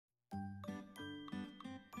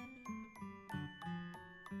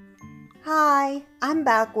Hi, I'm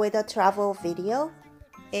back with a travel video.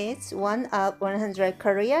 It's one of 100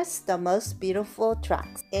 Korea's the most beautiful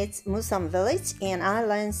tracks. It's Museom village, an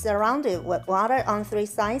island surrounded with water on 3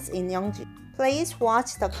 sides in Youngju. Please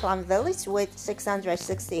watch the Clan village with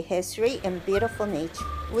 660 history and beautiful nature.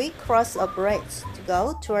 We cross a bridge to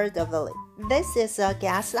go toward the village. This is a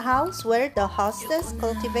guest house where the hostess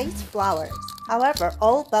cultivates flowers. However,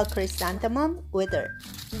 all but chrysanthemum wither.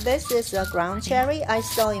 This is a ground cherry I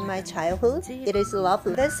saw in my childhood. It is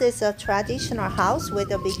lovely. This is a traditional house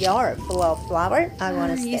with a big yard full of flowers. I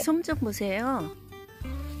want to stay. 이 솜 좀 보세요.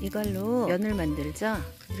 이걸로 연을 만들죠.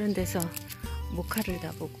 이런 데서 모카를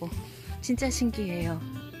다 보고 진짜 신기해요.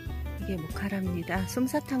 이게 모카랍니다.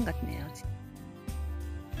 솜사탕 같네요.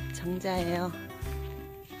 정자예요.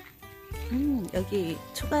 여기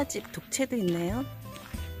초가집 독채도 있네요.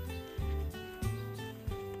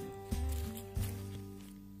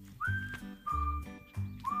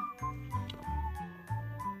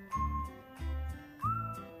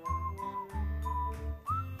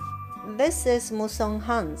 This is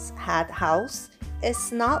Musonghan's head house.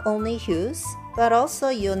 It's not only huge, but also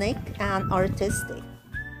unique and artistic.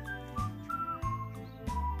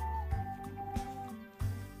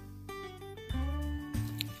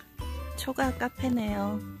 초가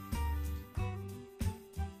카페네요.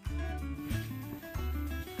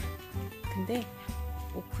 근데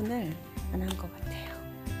오픈을 안 한 것 같아요.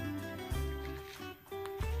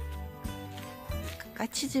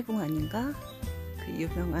 까치지붕 아닌가? 그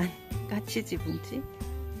유명한 까치지붕집.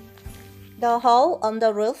 The hole on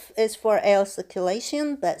the roof is for air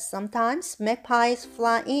circulation, but sometimes magpies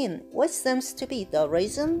fly in, which seems to be the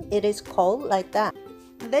reason it is called like that.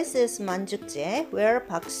 This is Manjukje, where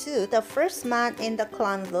Park Soo, the first man in the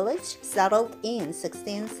Clan village, settled in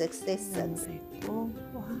 1666.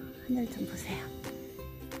 와, 하늘 좀 보세요.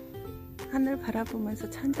 하늘 바라보면서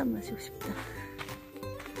차 한잔 마시고 싶다.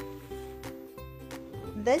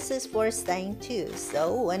 This is for staying too,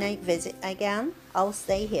 so when I visit again, I'll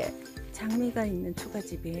stay here. 장미가 있는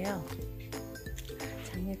초가집이에요.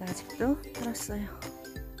 장미가 아직도 살았어요.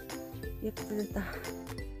 예쁘다.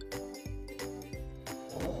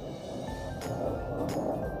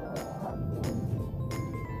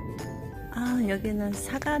 여기는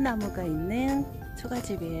사과나무가 있는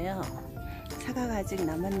초가집이에요. 사과가 아직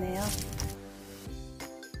남았네요.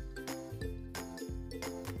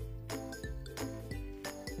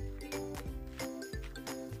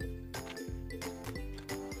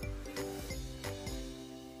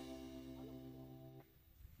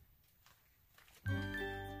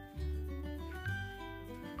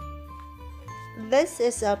 This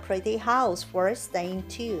is a pretty house for staying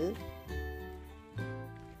too.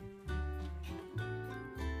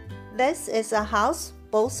 This is a house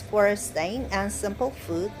both for staying and simple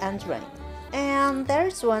food and drink. And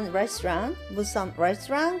there's one restaurant, Museom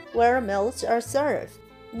restaurant, where meals are served.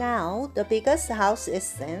 Now the biggest house is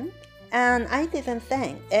seen, and I didn't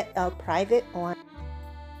think it a private one.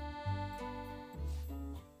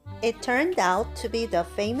 It turned out to be the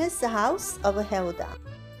famous house of Hilda.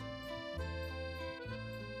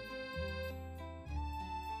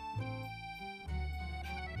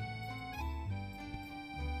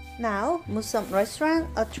 Now, Museom restaurant,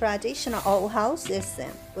 a traditional old house, is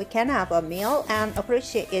seen. We can have a meal and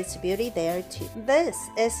appreciate its beauty there too. This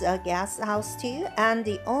is a guest house too, and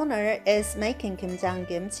the owner is making kimjang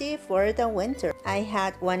kimchi for the winter. I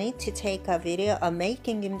had wanted to take a video of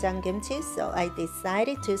making kimjang kimchi, so I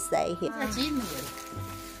decided to stay here.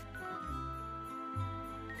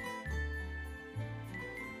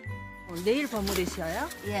 내일 버무리셔요?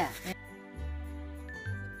 예.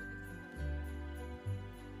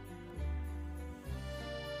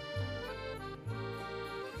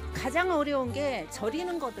 가장 어려운 게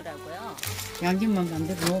절이는 거더라고요. 양념만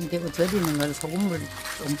만들어 놓으면 되고 절이는 걸 소금물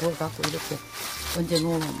좀 부어갖고 이렇게 얹어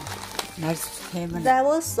놓으면 날수해만. I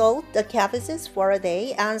will salt the cabbages for a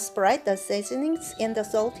day and spread the seasonings in the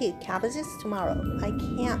salted cabbages tomorrow. I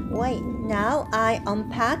can't wait. Now I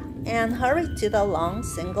unpack and hurry to the long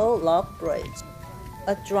single log bridge.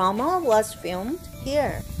 A drama was filmed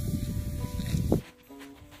here.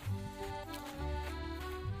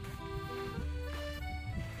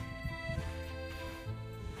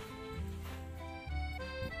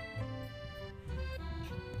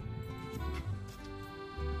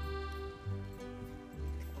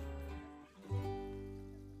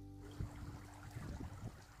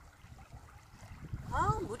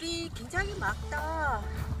 물이 굉장히 맑다.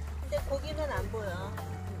 근데 고기는 안 보여.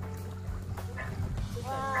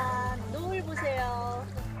 와, 노을 보세요.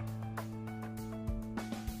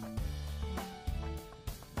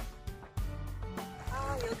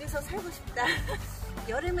 여기서 살고 싶다.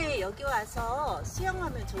 여름에 여기 와서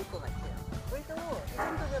수영하면 좋을 것 같아요. 물도 이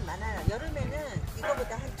정도면 많아요. 여름에는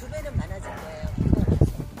이거보다 한 2배는 많아질 거예요.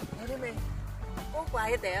 여름에 꼭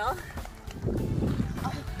와야 돼요.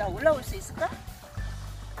 나 올라올 수 있을까?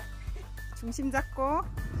 중심 잡고.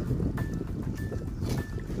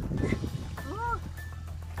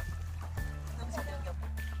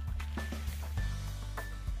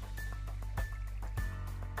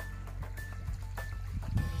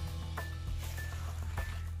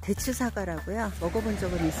 대추 사과라고요. 먹어본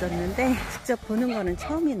적은 있었는데 직접 보는 거는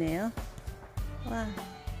처음이네요. 와,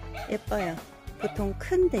 예뻐요. 보통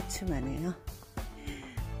큰 대추만 해요.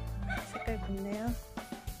 색깔 좋네요.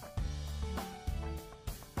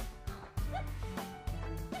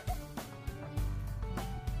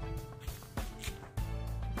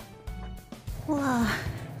 와,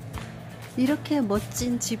 이렇게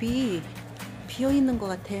멋진 집이 비어 있는 것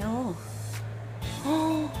같아요.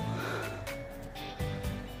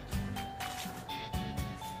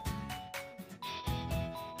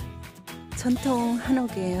 전통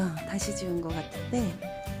한옥이에요. 다시 지은 것 같은데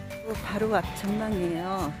바로 앞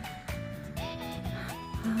전망이에요.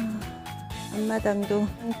 앞마당도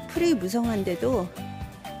풀이 무성한데도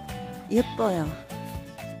예뻐요.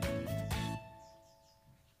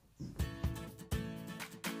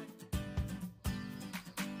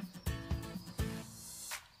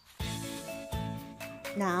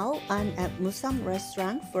 Now I'm at Museom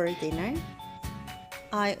restaurant for dinner.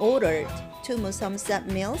 I ordered 2 Museom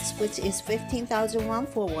set meals, which is 15,000 won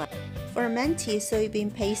for one. Fermented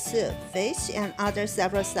soybean paste soup, fish, and other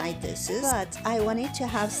several side dishes. But I wanted to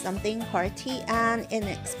have something hearty and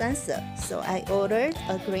inexpensive, so I ordered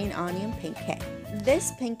a green onion pancake.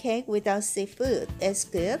 This pancake without seafood is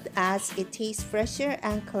good as it tastes fresher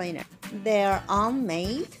and cleaner. Their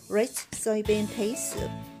own-made, rich soybean paste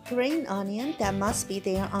soup. Green onion that must be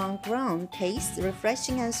their own grown tastes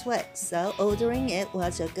refreshing and sweet, so ordering it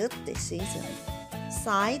was a good decision.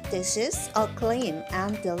 Side dishes are clean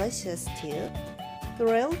and delicious too.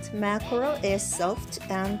 Grilled mackerel is soft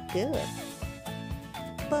and good.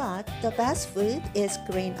 But the best food is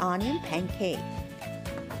green onion pancake.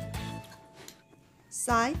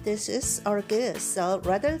 Side dishes are good, so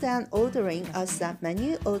rather than ordering a set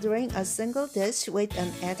menu, ordering a single dish with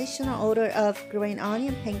an additional order of green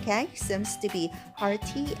onion pancake seems to be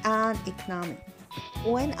hearty and economic.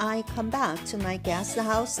 When I come back to my guest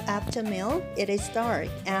house after meal, it is dark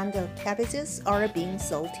and the cabbages are being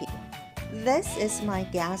salted. This is my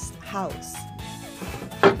guest house.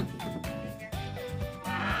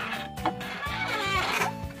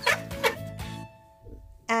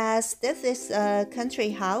 As this is a country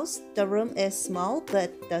house, the room is small,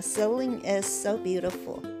 but the ceiling is so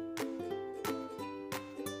beautiful.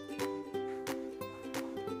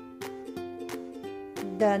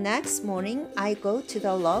 The next morning, I go to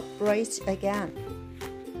the log bridge again.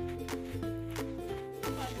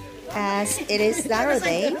 As it is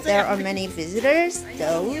Saturday, there are many visitors,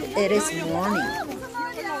 though it is morning.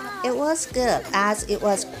 It was good as it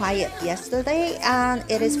was quiet yesterday and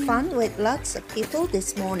it is fun with lots of people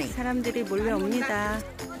this morning. 사람들이 몰려옵니다.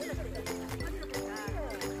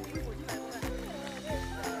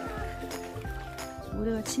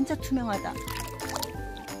 모래가 진짜 투명하다.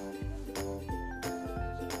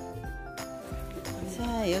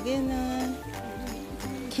 자, 여기는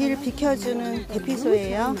길 비켜주는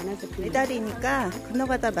대피소예요. 메달이니까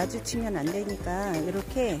건너가다 마주치면 안 되니까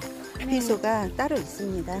이렇게 대피소가 따로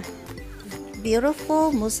있습니다.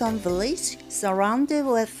 Beautiful Museom village surrounded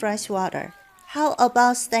with fresh water. How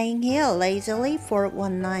about staying here lazily for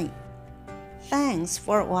one night? Thanks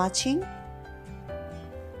for watching.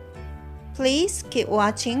 Please keep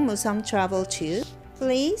watching Museom Travel too.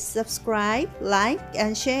 Please subscribe, like,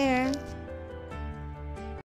 and share.